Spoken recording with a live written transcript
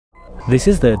This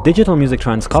is the Digital Music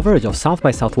Trends coverage of South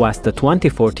by Southwest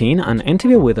 2014, an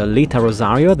interview with Lita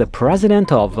Rosario, the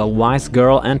president of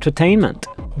WYZGIRL Entertainment.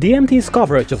 DMT's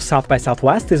coverage of South by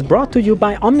Southwest is brought to you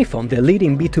by Omnifone, the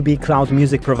leading B2B cloud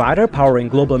music provider powering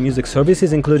global music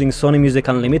services including Sony Music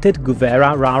Unlimited,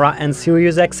 Guvera, Rara, and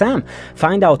SiriusXM.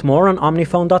 Find out more on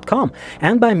omnifone.com.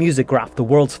 And by MusicGraph, the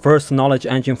world's first knowledge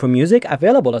engine for music,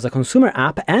 available as a consumer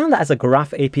app and as a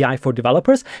Graph API for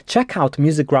developers. Check out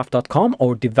musicgraph.com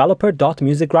or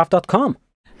developer.musicgraph.com.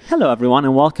 Hello everyone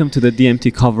and welcome to the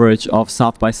DMT coverage of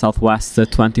South by Southwest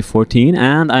 2014,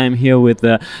 and I am here with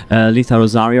Lita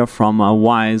Rosario from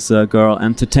WYZGIRL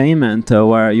Entertainment,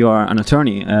 where you are an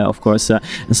attorney, of course. And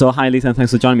so hi Lita, and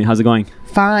thanks for joining me. How's it going?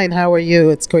 Fine, how are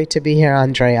you? It's great to be here,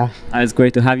 Andrea. It's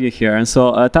great to have you here. And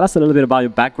so tell us a little bit about your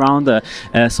background.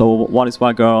 So what is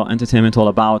WYZGIRL Entertainment all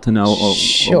about, and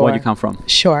Sure. where you come from?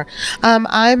 Sure.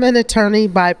 I'm an attorney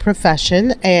by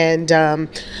profession, and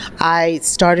I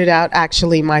started out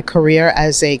actually my career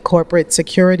as a corporate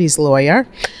securities lawyer.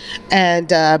 And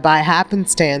by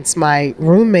happenstance, my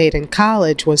roommate in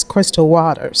college was Crystal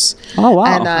Waters. Oh, wow.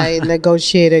 And I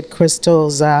negotiated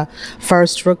Crystal's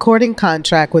first recording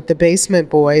contract with the Basement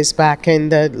Boys back in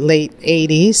the late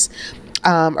 80s.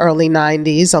 Early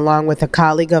 90s, along with a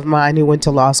colleague of mine who went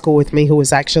to law school with me, who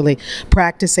was actually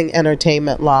practicing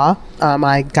entertainment law.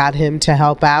 I got him to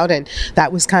help out, and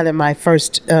that was kind of my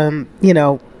first,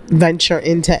 venture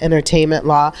into entertainment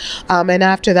law. And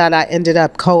after that, I ended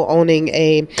up co-owning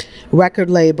a record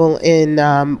label in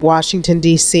Washington,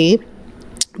 D.C.,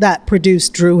 that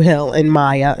produced Drew Hill and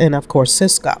Maya and of course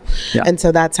Cisco. Yeah. And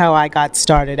so that's how I got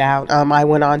started out. I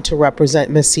went on to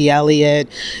represent Missy Elliott,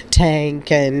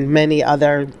 Tank, and many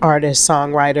other artists,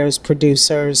 songwriters,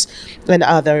 producers, and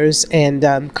others.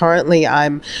 And currently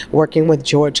I'm working with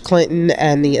George Clinton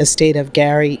and the estate of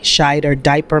Gary Scheider,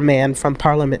 Diaper Man from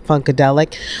Parliament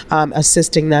Funkadelic,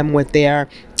 assisting them with their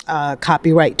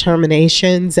copyright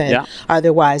terminations and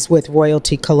otherwise with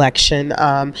royalty collection.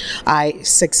 I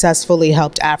successfully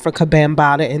helped Africa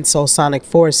Bambaataa and Soul Sonic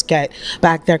Force get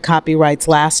back their copyrights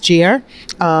last year.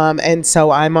 And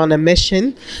so I'm on a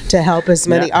mission to help as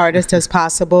many artists as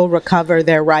possible recover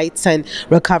their rights and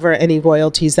recover any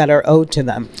royalties that are owed to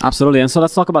them. Absolutely. And so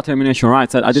let's talk about termination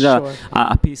rights. I did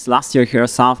a piece last year here at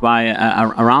South by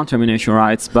around termination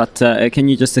rights, but can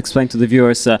you just explain to the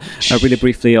viewers really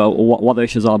briefly what the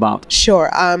issue is all about?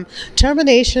 Sure.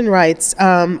 Termination rights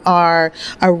are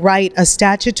a right, a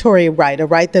statutory right, a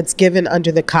right that's given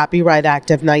under the Copyright Act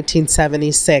of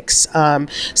 1976,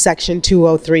 Section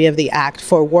 203 of the Act,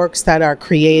 for works that are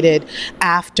created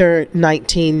after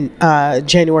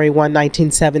January 1,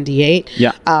 1978.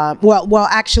 Yeah. Well,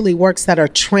 actually, works that are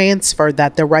transferred,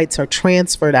 that the rights are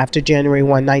transferred after January 1,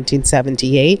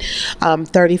 1978.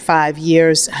 35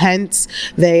 years hence,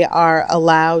 they are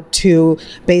allowed to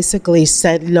basically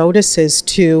send notices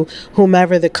to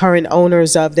whomever the current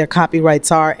owners of their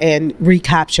copyrights are and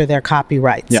recapture their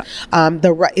copyrights. Yeah.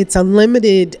 It's a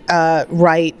limited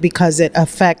right because it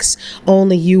affects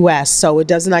only U.S., so it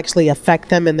doesn't actually affect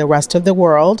them in the rest of the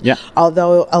world. Yeah.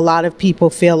 Although a lot of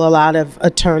people feel, a lot of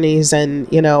attorneys and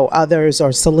others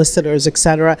or solicitors,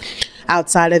 etc.,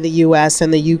 outside of the U.S.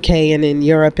 and the U.K. and in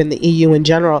Europe and the EU in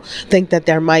general, think that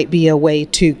there might be a way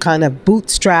to kind of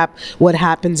bootstrap what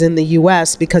happens in the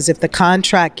U.S. because if the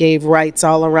contract gave rights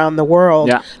all around the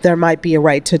world, there might be a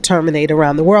right to terminate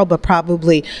around the world, but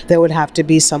probably there would have to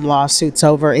be some lawsuits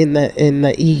over in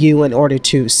the EU in order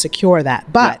to secure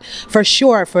that. But for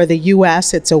sure, for the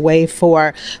U.S., it's a way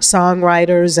for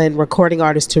songwriters and recording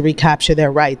artists to recapture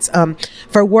their rights.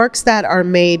 For works that are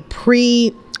made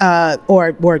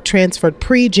or were transferred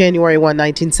pre-January 1,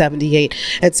 1978,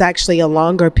 it's actually a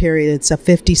longer period. It's a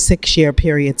 56-year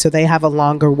period, so they have a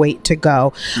longer wait to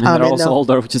go. And they're also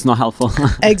older, which is not helpful.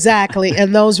 Exactly,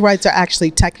 and those rights are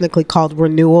actually technically called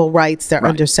renewal rights. They're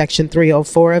under Section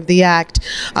 304 of the Act.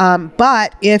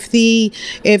 But if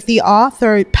the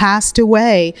author passed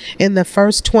away in the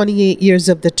first 28 years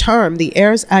of the term, the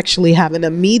heirs actually have an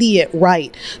immediate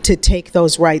right to take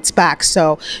those rights back.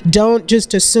 So don't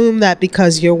just assume that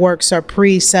because your works are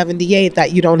pre-78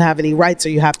 that you don't have any rights or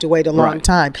you have to wait a long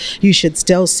time. You should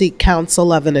still seek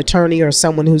counsel of an attorney or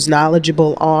someone who's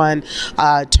knowledgeable on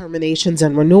terminations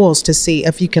and renewals to see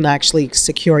if you can actually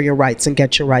secure your rights and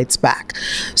get your rights back.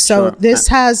 So this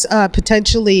has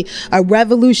potentially a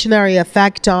revolutionary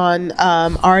effect on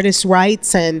artists'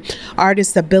 rights and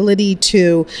artists' ability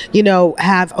to,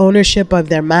 have ownership of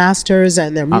their masters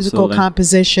and their musical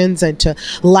compositions and to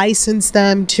license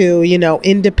them to,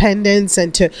 independence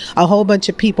and to to a whole bunch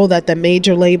of people that the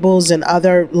major labels and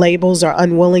other labels are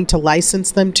unwilling to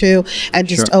license them to, and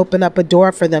just open up a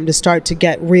door for them to start to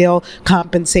get real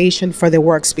compensation for their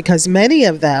works, because many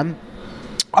of them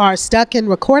are stuck in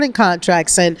recording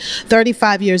contracts, and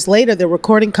 35 years later the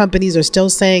recording companies are still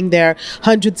saying they're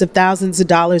hundreds of thousands of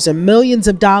dollars and millions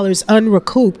of dollars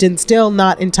unrecouped and still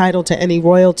not entitled to any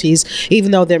royalties,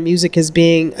 even though their music is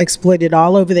being exploited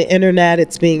all over the internet.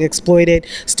 It's being exploited,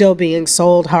 still being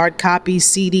sold, hard copies,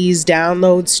 CDs,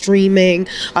 downloads, streaming,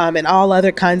 and all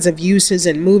other kinds of uses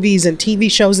in movies and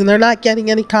TV shows, and they're not getting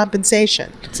any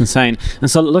compensation. It's insane. And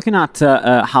so looking at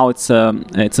how it's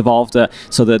evolved,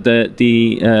 so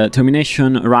the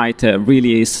termination right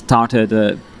really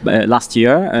started last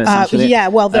year, essentially. Yeah,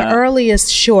 well, the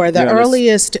earliest,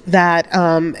 earliest that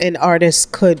an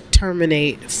artist could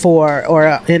terminate for, or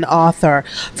an author,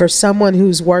 for someone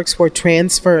whose works were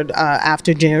transferred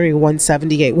after January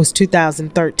 178 was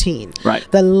 2013. Right.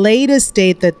 The latest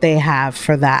date that they have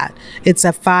for that, it's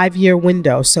a 5-year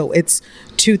window, so it's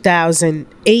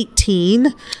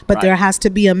 2018, but there has to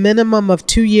be a minimum of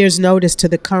 2 years notice to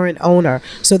the current owner.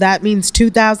 So that means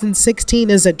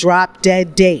 2016 is a drop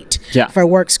dead date for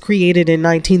works created in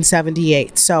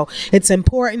 1978. So it's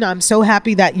important. I'm so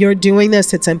happy that you're doing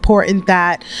this. It's important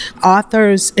that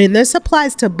authors, and this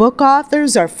applies to book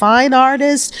authors or fine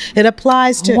artists, it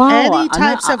applies to any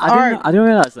types of art. I didn't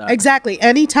realize that. Exactly.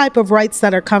 Any type of rights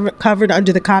that are covered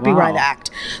under the Copyright Act.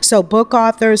 So book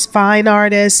authors, fine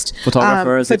artists,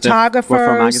 photographers,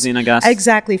 for a magazine, I guess.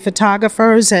 Exactly,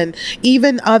 photographers, and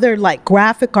even other like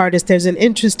graphic artists. There's an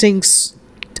interesting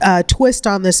twist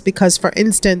on this, because, for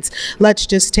instance, let's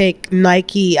just take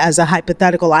Nike as a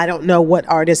hypothetical. I don't know what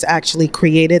artists actually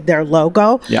created their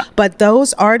logo, but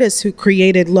those artists who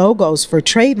created logos for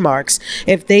trademarks,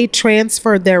 if they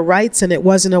transferred their rights and it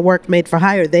wasn't a work made for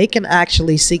hire, they can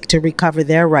actually seek to recover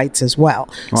their rights as well.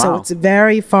 So it's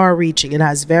very far-reaching. It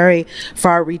has very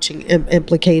far-reaching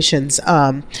implications,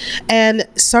 and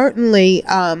certainly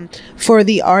for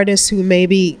the artists who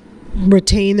maybe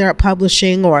retain their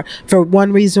publishing, or for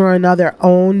one reason or another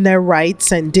own their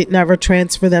rights and didn't ever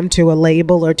transfer them to a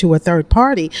label or to a third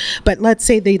party, but let's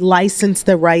say they licensed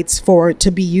the rights for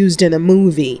to be used in a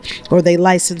movie, or they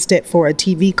licensed it for a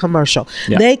TV commercial,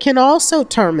 they can also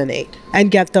terminate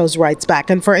and get those rights back.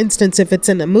 And for instance, if it's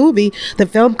in a movie, the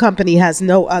film company has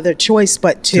no other choice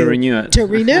but to renew it,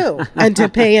 and to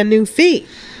pay a new fee.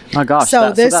 Oh gosh!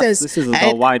 So this is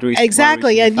a wide reach.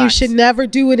 Exactly, and you should never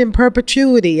do it in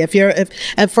perpetuity.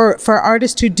 And for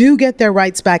artists who do get their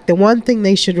rights back, the one thing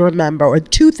they should remember, or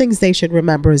two things they should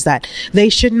remember, is that they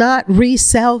should not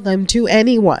resell them to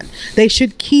anyone. They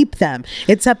should keep them.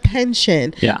 It's a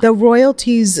pension. The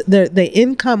royalties, the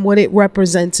income, what it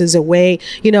represents is a way,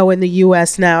 in the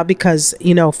U.S. now, because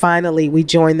finally we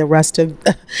joined the rest of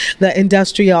the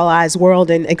industrialized world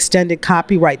and extended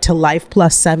copyright to life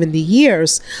plus 70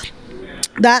 years.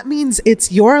 That means it's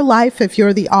your life if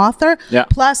you're the author,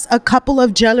 plus a couple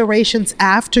of generations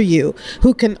after you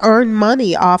who can earn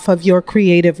money off of your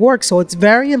creative work. So it's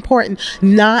very important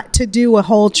not to do a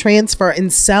whole transfer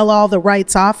and sell all the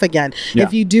rights off again.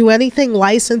 If you do anything,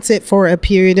 license it for a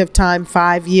period of time,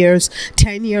 5 years,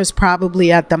 10 years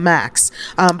probably at the max.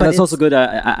 But it's also good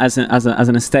as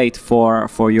an estate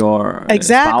for your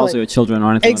spouse or your children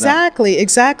or anything like that.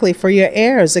 Exactly, for your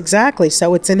heirs,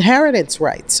 So it's inheritance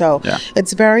rights. So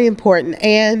it's very important.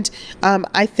 And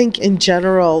I think in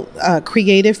general,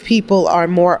 creative people are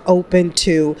more open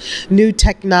to new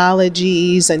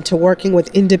technologies and to working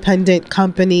with independent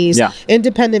companies.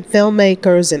 Independent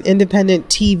filmmakers and independent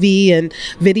TV and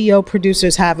video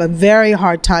producers have a very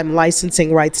hard time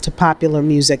licensing rights to popular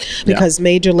music, because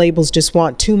major labels just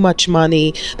want too much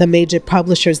money. The major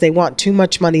publishers, they want too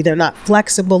much money. They're not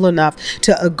flexible enough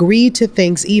to agree to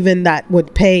things even that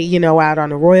would pay, out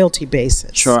on a royalty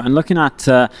basis. Sure. And looking at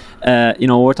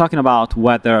we're talking about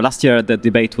whether last year the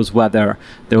debate was whether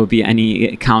there would be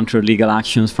any counter legal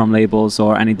actions from labels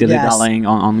or any dilly-dallying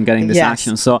on getting this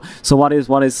action. So what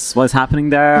is happening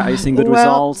there? Are you seeing good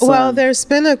results? Well, there's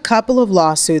been a couple of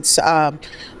lawsuits.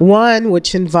 One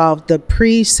which involved the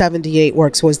pre-78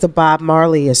 works was the Bob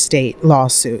Marley estate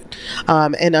lawsuit,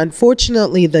 and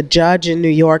unfortunately the judge in New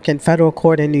York and federal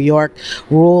court in New York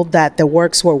ruled that the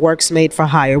works were works made for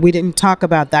hire. We didn't talk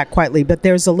about that quietly, but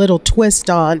there's a little twist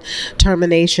twist on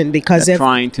termination, because They're if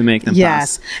trying to make them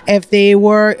yes, pass. if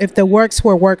the works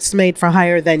were works made for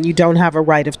hire, then you don't have a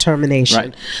right of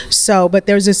termination. Right. So, but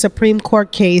there's a Supreme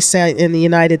Court case in the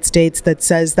United States that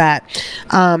says that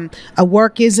a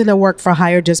work isn't a work for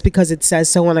hire just because it says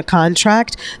so on a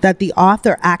contract, that the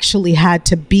author actually had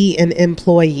to be an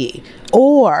employee,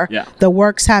 or the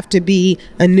works have to be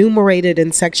enumerated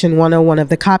in Section 101 of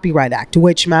the Copyright Act,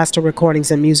 which master recordings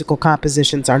and musical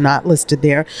compositions are not listed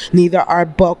there. Neither are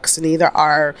books, neither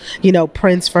are,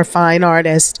 prints for fine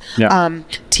artists.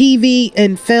 TV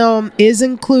and film is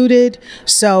included.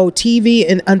 So TV,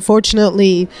 and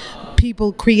unfortunately,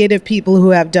 creative people who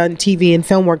have done TV and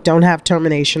film work don't have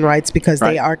termination rights because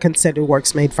they are considered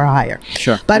works made for hire.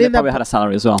 Sure. But they probably had a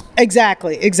salary as well.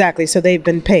 Exactly. So they've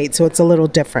been paid. So it's a little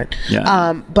different.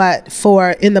 Yeah. But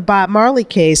in the Bob Marley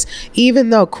case,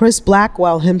 even though Chris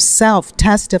Blackwell himself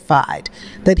testified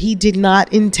that he did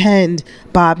not intend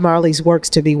Bob Marley's works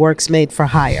to be works made for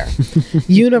hire,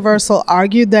 Universal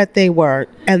argued that they were,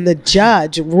 and the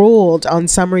judge ruled on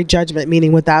summary judgment,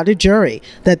 meaning without a jury,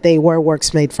 that they were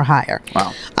works made for hire.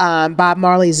 Wow. Bob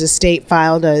Marley's estate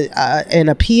filed an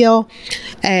appeal,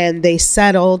 and they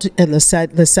settled, and the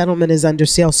settlement is under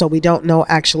seal, so we don't know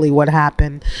actually what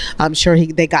happened. I'm sure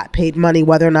they got paid money.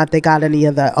 Whether or not they got any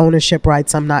of the ownership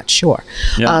rights, I'm not sure.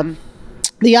 Yeah.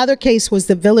 The other case was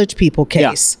the Village People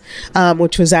case,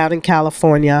 which was out in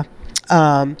California.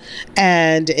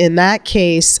 And in that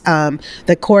case,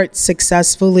 the court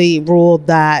successfully ruled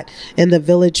that in the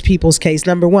Village People's case,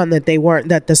 number one, that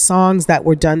the songs that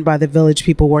were done by the Village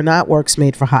People were not works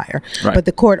made for hire. Right. But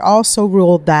the court also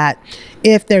ruled that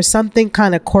if there's something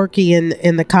kind of quirky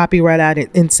in the Copyright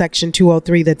Act in Section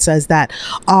 203 that says that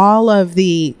all of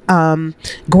the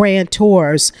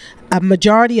grantors, a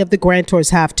majority of the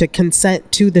grantors have to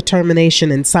consent to the termination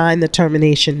and sign the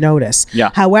termination notice.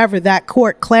 Yeah. However, that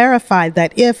court clarified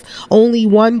that if only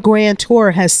one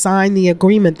grantor has signed the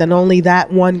agreement, then only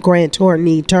that one grantor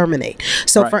need terminate.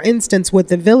 So, for instance, with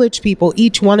the Village People,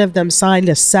 each one of them signed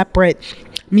a separate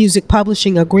music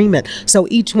publishing agreement. So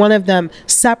each one of them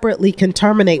separately can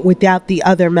terminate without the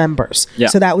other members. Yeah.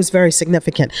 So that was very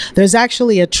significant. There's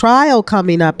actually a trial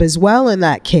coming up as well in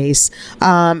that case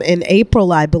in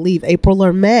April, I believe, April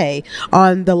or May,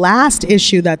 on the last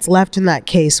issue that's left in that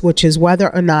case, which is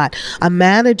whether or not a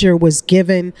manager was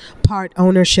given part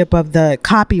ownership of the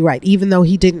copyright, even though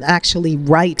he didn't actually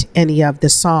write any of the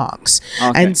songs.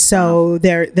 Okay. And so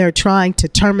they're trying to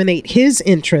terminate his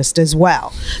interest as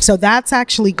well. So that's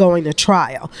actually going to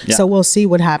trial. Yeah. So we'll see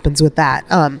what happens with that.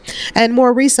 And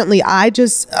more recently, I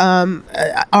just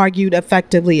argued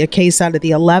effectively a case out of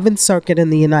the 11th Circuit in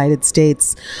the United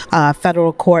States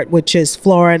federal court, which is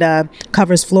Florida,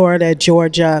 covers Florida,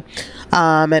 Georgia,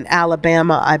 and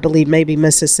Alabama, I believe, maybe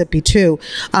Mississippi too.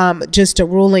 Just a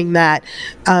ruling that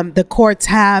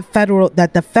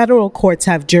the federal courts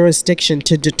have jurisdiction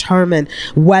to determine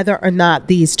whether or not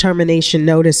these termination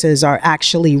notices are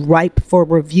actually ripe for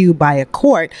review by a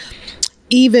court,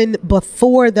 even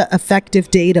before the effective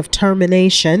date of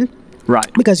termination.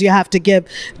 Right. Because you have to give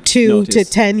 2 to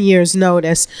 10 years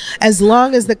notice, as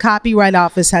long as the Copyright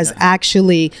Office has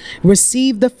actually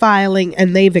received the filing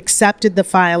and they've accepted the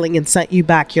filing and sent you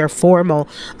back your formal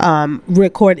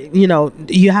record.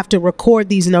 You have to record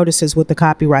these notices with the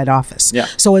Copyright Office. Yeah.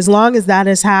 So as long as that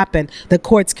has happened, the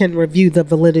courts can review the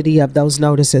validity of those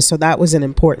notices. So that was an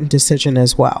important decision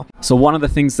as well. So one of the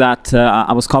things that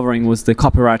I was covering was the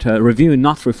copyright review,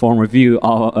 not reform review,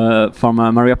 from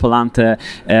Maria Polante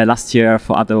last year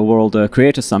at the World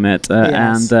Creator Summit.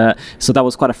 Yes. And so that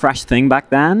was quite a fresh thing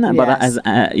back then. Yes. But as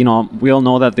we all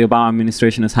know that the Obama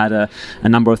administration has had a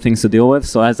number of things to deal with.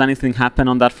 So has anything happened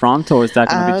on that front, or is that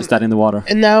going to be just that in the water?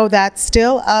 No, that's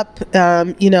still up.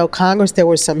 Congress, there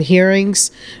were some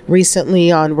hearings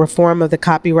recently on reform of the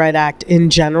Copyright Act in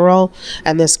general,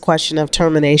 and this question of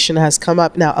termination has come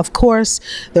up. Now, of course,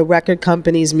 the record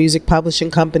companies, music publishing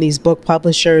companies, book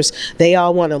publishers, they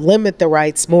all want to limit the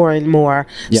rights more and more.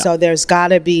 Yeah. So there's got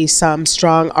to be some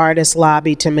strong artist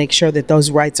lobby to make sure that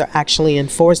those rights are actually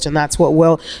enforced, and that's what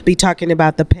we'll be talking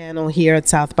about the panel here at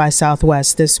South by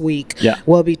Southwest this week. Yeah.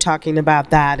 We'll be talking about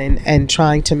that and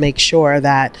trying to make sure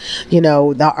that,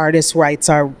 the artists' rights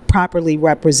are properly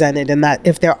represented, and that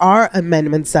if there are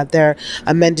amendments, that they're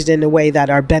amended in a way that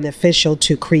are beneficial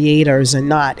to creators and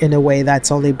not in a way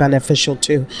that's only beneficial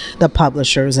to the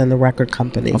publishers and the record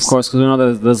companies. Of course, because we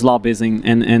know there's lobbies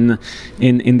in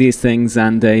these things,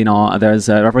 and there's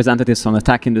representatives from the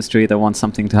tech industry that want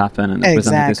something to happen, and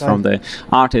representatives from the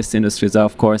artist industries that,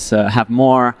 of course, have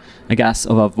more, I guess,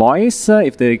 of a voice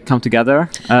if they come together.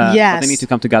 Yes. But they need to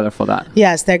come together for that.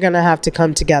 Yes, they're going to have to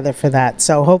come together for that.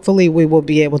 So hopefully we will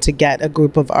be able to get a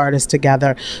group of artists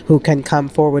together who can come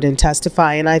forward and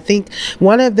testify. And I think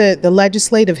one of the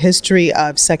legislative history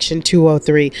of Section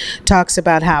 203 talks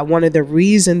about how one of the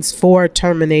reasons for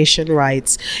termination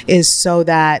rights is so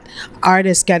that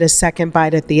artists get a second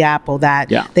bite at the apple, that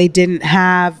they didn't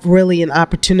have really an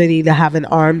opportunity to have an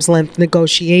arm's length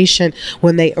negotiation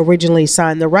when they originally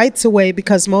signed the rights away,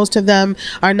 because most of them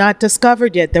are not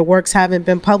discovered yet. Their works haven't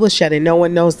been published yet, and no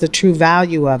one knows the true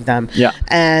value of them.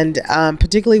 And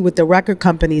particularly with the record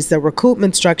companies, the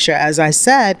recoupment structure, as I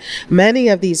said, many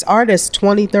of these artists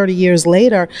 20, 30 years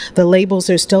later, the labels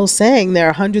are still saying there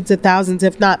are hundreds of thousands,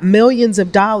 if not millions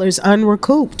of dollars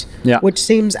unrecouped, which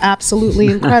seems absolutely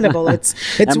incredible. It's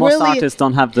and most really, artists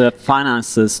don't have the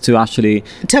finances to actually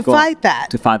fight that.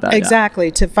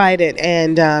 Exactly, to fight it.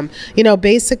 And you know,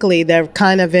 basically they're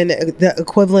kind of in the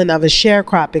equivalent of a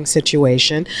sharecropping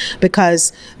situation,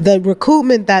 because the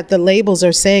recoupment that the labels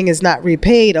are saying is not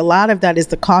repaid, a lot of that is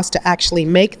the cost to actually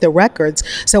make the records.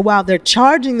 So while they're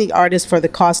charging the artist for the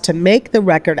cost to make the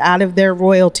record out of their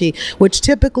royalty, which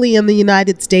typically in the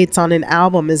United States on an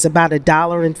album is about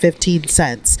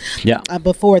 $1.15,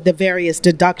 before the various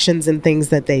deductions and things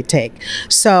that they take.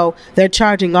 So they're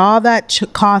charging all that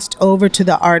cost over to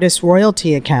the artist's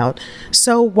royalty account.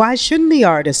 So why shouldn't the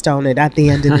artist own it at the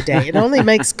end of the day? It only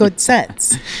makes good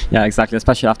sense. Yeah, exactly,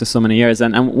 especially after so many years.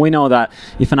 And we know that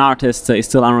if an artist is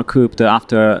still unrecouped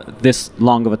after this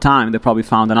long of a time, they probably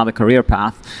found another career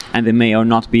path, and they may or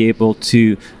not be able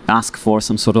to ask for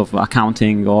some sort of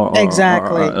accounting or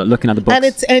looking at the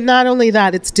books. And not only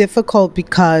that, it's difficult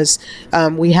because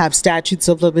we have statutes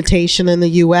of limitation in the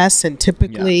U.S., and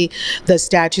typically the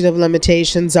statute of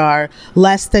limitations are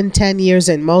less than 10 years.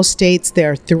 In most states,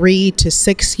 they're 3 to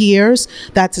 6 years.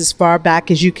 That's as far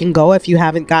back as you can go if you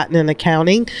haven't gotten an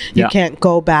accounting. You can't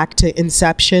go back to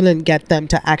inception and get them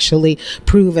to actually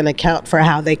prove and account for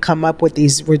how they come up with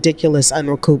these ridiculous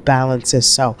unrecouped balances.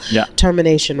 So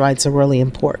termination rights are really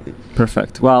important.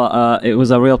 Perfect. Well, it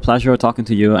was a real pleasure talking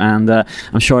to you, and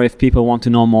I'm sure if people want to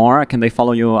know more, can they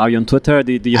follow you? Are you on Twitter?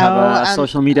 Do you have a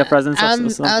social media presence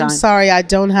of some kind? I'm sorry, I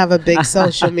don't have a big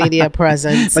social media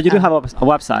presence. But you do have a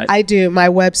website. I do. My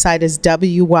website is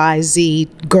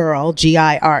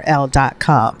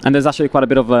WYZGIRL.com. And there's actually quite a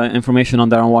bit of information on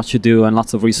there on what you do and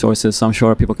lots of resources, so I'm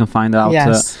sure people can find out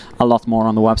a lot more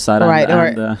on the website. Right,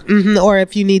 or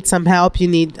if you need some help, you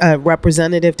need a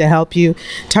representative to help you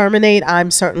terminate, I'm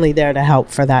certainly there to help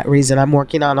for that reason. I'm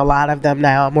working on a lot of them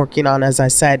now. I'm working on, as I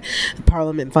said,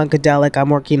 Parliament Funkadelic. I'm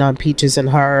working on Peaches and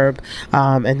Herb,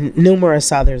 and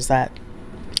numerous others that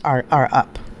are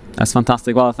up. That's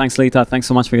fantastic. Well, thanks, Lita. Thanks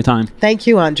so much for your time. Thank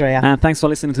you, Andrea. And thanks for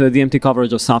listening to the DMT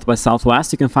coverage of South by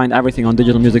Southwest. You can find everything on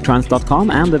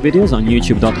digitalmusictrends.com and the videos on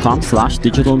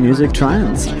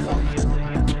youtube.com/digitalmusictrends.